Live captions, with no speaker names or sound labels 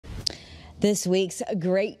This week's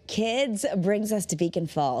Great Kids brings us to Beacon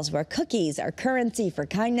Falls, where cookies are currency for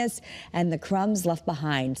kindness and the crumbs left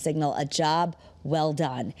behind signal a job well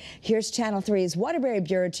done. Here's Channel 3's Waterbury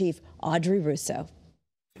Bureau Chief Audrey Russo.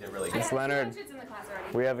 Miss Leonard,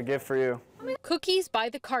 we have a gift for you. Cookies by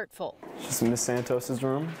the cartful. Just in Miss Santos's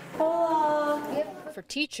room. For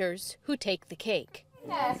teachers who take the cake.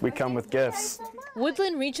 We come with gifts.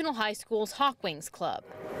 Woodland Regional High School's Hawk Wings Club.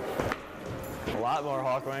 A lot more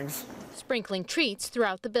Hawk Wings. Sprinkling treats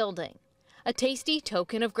throughout the building. A tasty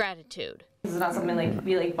token of gratitude. This is not something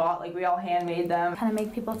we bought, we all handmade them. Kind of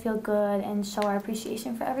make people feel good and show our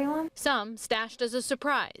appreciation for everyone. Some stashed as a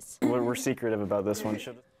surprise. We're secretive about this one.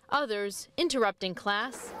 Others interrupting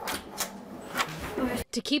class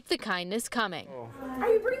to keep the kindness coming.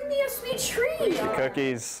 Are you bringing me a sweet treat?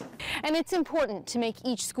 Cookies. And it's important to make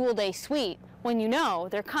each school day sweet when you know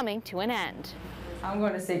they're coming to an end. I'm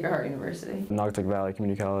going to Sacred Heart University. Naugatuck Valley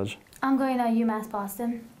Community College. I'm going to UMass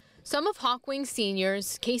Boston. Some of Hawk Wings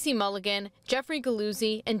seniors, Casey Mulligan, Jeffrey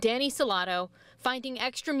Galuzzi, and Danny Salato, finding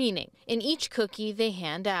extra meaning in each cookie they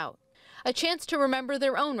hand out. A chance to remember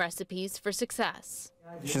their own recipes for success.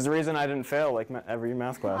 She's the reason I didn't fail every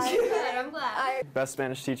math class. I'm glad. Best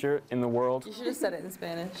Spanish teacher in the world. You should have said it in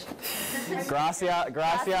Spanish.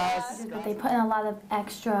 Gracias. They put in a lot of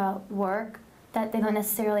extra work that they don't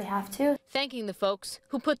necessarily have to. Thanking the folks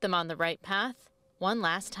who put them on the right path one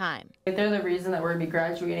last time. They're the reason that we're going to be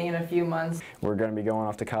graduating in a few months. We're going to be going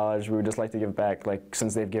off to college. We would just like to give back,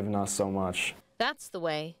 since they've given us so much. That's the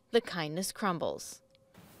way the kindness crumbles.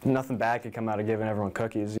 Nothing bad could come out of giving everyone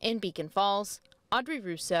cookies. In Beacon Falls, Audrey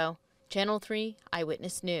Russo, Channel 3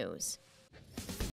 Eyewitness News.